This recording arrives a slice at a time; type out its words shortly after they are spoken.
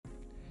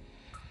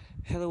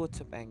Hello, what's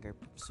up, Anger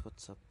Peeps?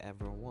 What's up,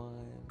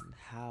 everyone?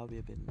 How have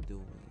you been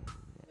doing?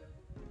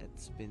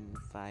 It's been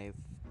 5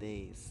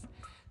 days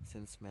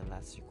since my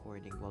last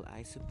recording. Well,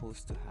 I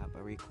supposed to have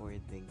a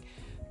recording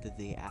the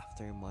day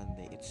after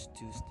Monday. It's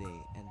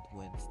Tuesday and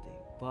Wednesday,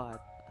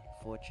 but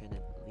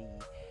unfortunately,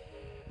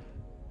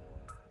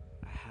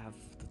 I have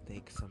to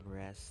take some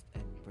rest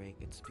and break.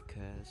 It's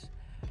because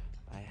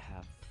I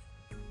have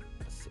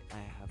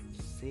I have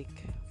sick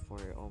for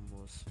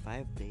almost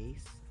 5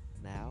 days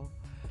now,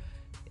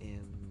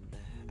 and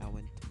I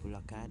went to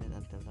Bulacan, and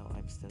until now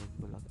I'm still at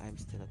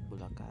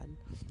Bulacan.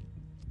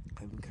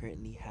 I'm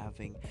currently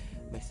having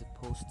my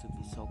supposed to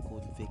be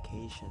so-called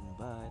vacation,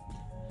 but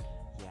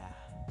yeah,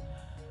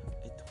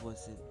 it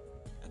wasn't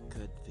a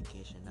good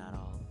vacation at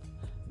all.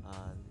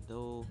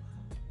 Though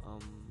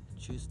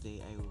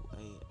Tuesday I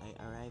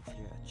arrived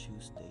here at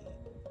Tuesday,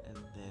 and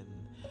then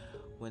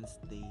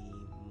Wednesday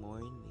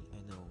morning,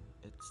 I know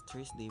it's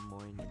Thursday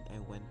morning, I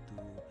went to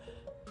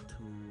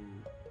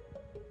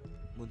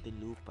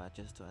Muntinlupa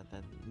just to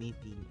attend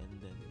meeting,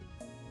 and then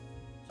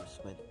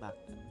just went back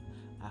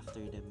after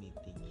the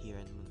meeting here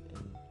in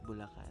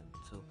Bulacan.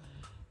 So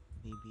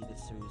maybe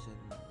that's the reason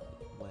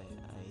why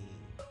I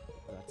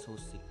got so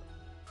sick.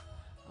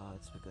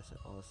 It's because of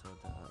also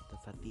the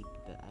fatigue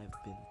that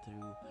I've been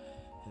through,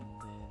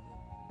 and then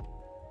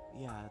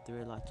yeah, there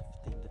are lots of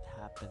things that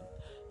happened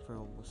for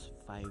almost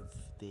 5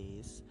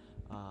 days.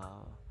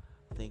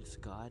 Thanks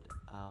God,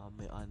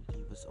 my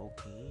auntie was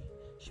okay.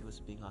 She was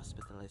being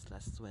hospitalized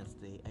last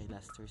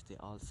Thursday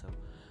also,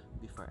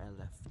 before I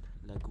left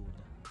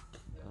Laguna.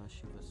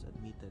 She was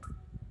admitted,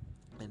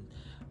 and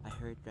I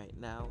heard right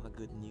now a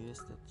good news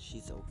that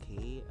she's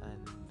okay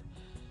and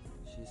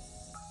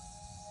she's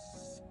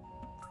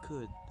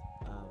good.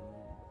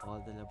 All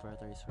the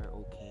laboratories were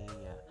okay.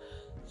 Yeah.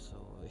 So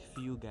if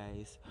you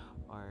guys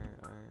are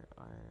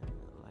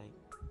like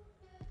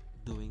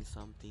doing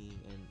something,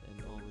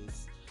 and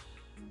always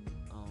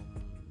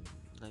um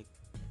like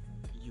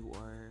you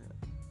are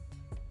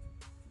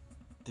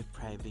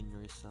depriving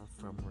yourself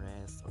from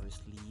rest or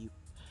sleep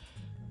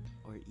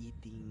or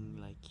eating,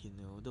 like,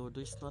 though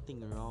there's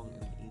nothing wrong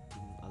in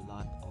eating a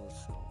lot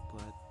also,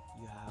 but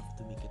you have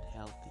to make it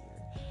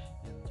healthier,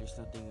 and there's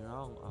nothing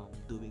wrong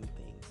doing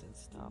things and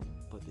stuff,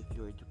 but if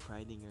you're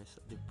depriving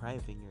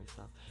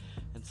yourself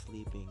and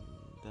sleeping,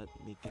 that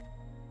make it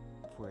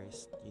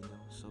worse.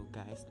 So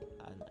guys,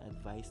 an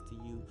advice to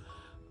you,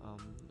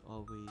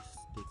 always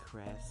take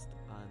rest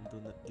and do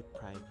not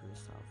deprive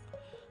yourself,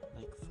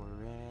 like for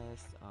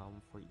rest,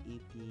 for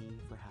eating,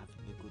 for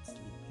having a good sleep.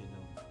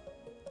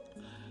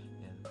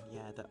 And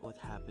yeah, that what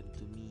happened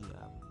to me.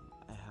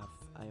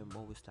 I am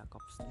always lack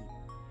of sleep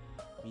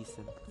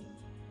recently.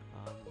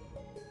 um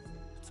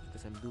it's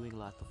because I'm doing a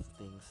lot of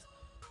things,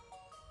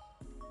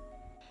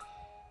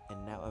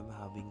 and now I'm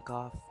having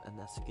cough, and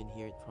as you can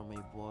hear it from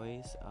my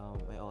voice,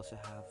 I also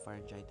have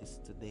pharyngitis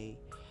today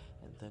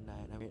and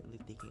tonight. I'm currently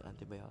taking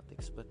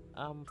antibiotics, but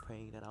I'm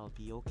praying that I'll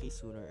be okay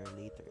sooner or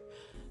later.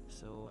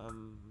 So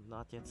I'm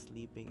not yet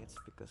sleeping. It's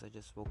because I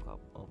just woke up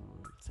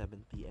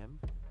 7 p.m.,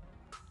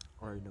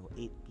 or no,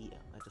 8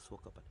 p.m. I just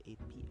woke up at 8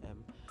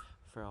 p.m.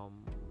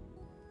 From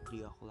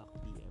 3 o'clock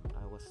p.m.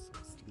 I was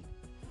asleep.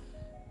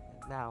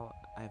 Now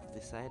I've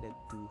decided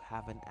to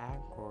have an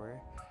anchor,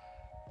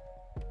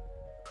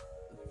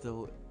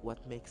 though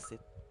what makes it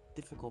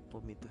difficult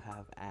for me to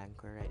have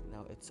anchor right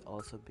now, it's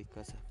also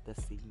because of the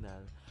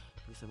signal,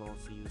 because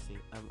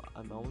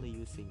I'm only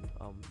using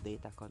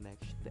data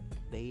connection,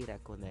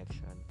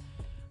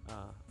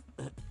 uh,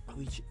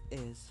 which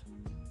is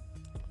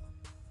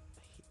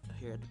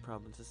here at the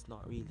province is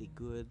not really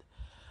good.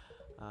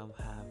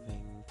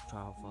 Having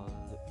trouble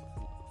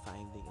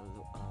finding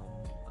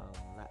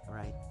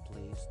right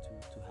place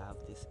to have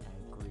this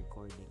anchor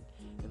recording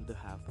and to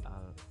have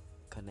a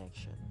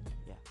connection.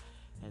 Yeah,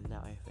 and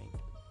now I think,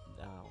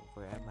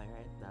 where am I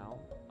right now?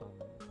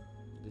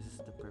 This is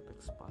the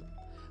perfect spot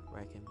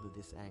where I can do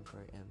this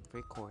anchor and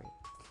record.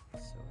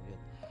 So good.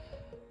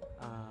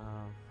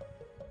 Um,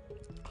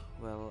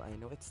 well, I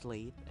know it's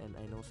late, and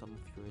I know some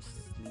of you are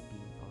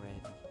sleeping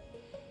already,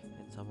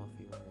 and some of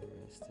you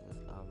are still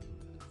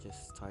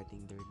just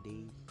starting their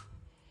day.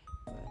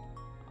 But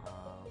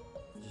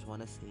just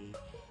wanna say,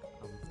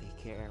 take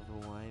care,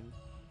 everyone.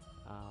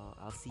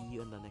 I'll see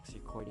you on the next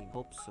recording.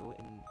 Hope so,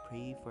 and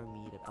pray for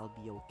me that I'll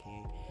be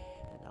okay,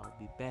 and I'll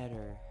be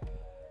better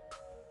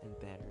and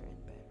better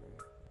and better.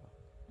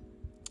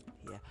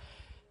 Yeah.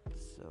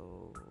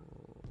 So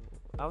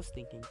I was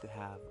thinking to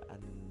have a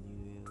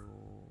new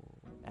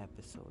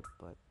episode,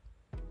 but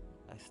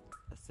I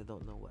still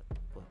don't know what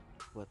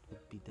would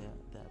be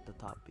the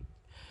topic.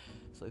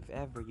 So if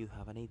ever you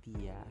have an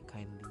idea,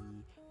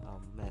 kindly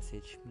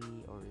message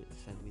me or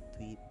send me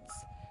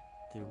tweets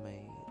through my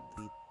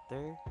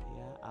Twitter.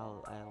 Yeah,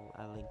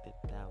 I'll link it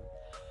down.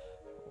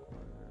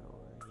 Or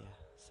yeah.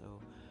 So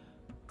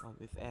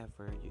if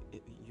ever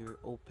you're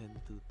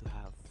open to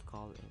have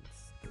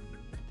call-ins,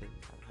 then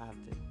I'll have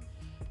them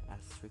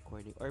as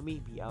recording. Or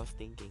maybe I was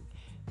thinking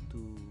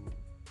to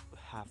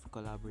have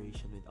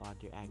collaboration with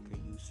other anchor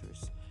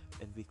users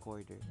and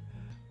recorder,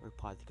 or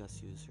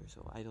podcast user.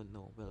 So I don't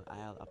know. Well,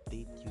 I'll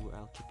update you.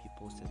 I'll keep you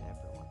posted,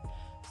 everyone.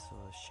 So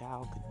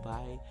ciao,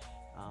 goodbye.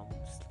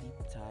 Sleep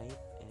tight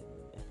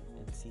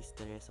and seize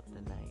the rest of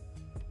the night.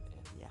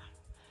 And yeah,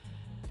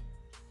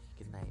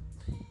 good night.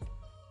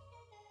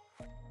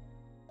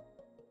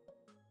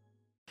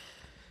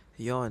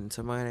 Yon, sa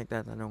mga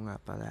nagtatanong nga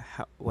pala,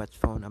 what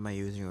phone am I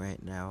using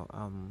right now?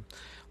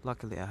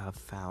 Luckily I have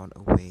found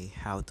a way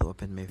how to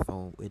open my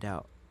phone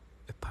without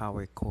a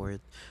power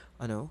cord.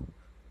 No,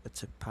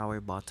 it's a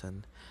power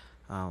button.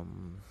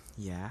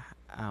 Yeah,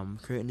 I'm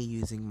currently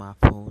using my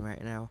phone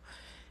right now,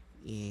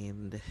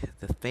 and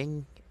the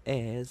thing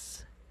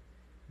is,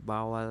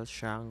 bawal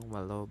siyang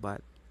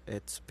malobat.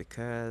 It's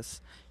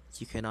because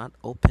you cannot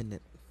open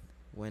it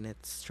when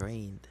it's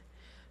strained.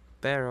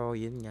 Pero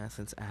yun nga,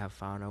 since I have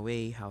found a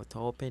way how to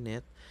open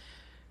it,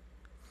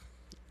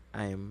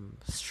 I'm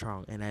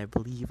strong and I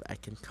believe I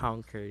can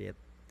conquer it,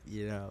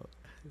 you know.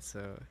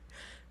 So,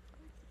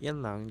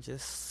 yun lang,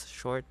 just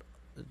short,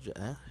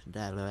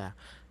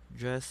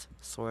 just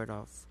sort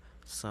of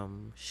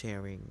some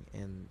sharing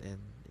and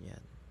yeah,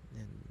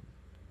 and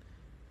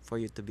for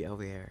you to be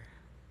aware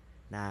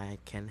na I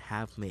can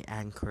have my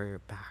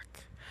anchor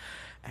back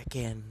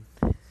again.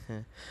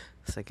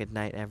 So good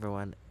night,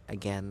 everyone,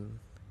 again,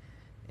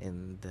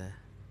 and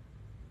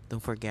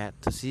don't forget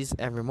to seize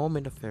every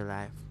moment of your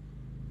life.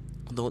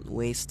 Don't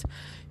waste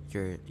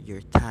your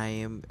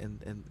time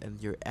and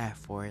your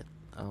effort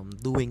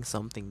doing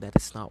something that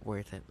is not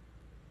worth it.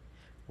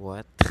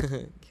 What?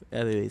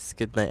 Anyways,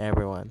 good night,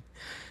 everyone.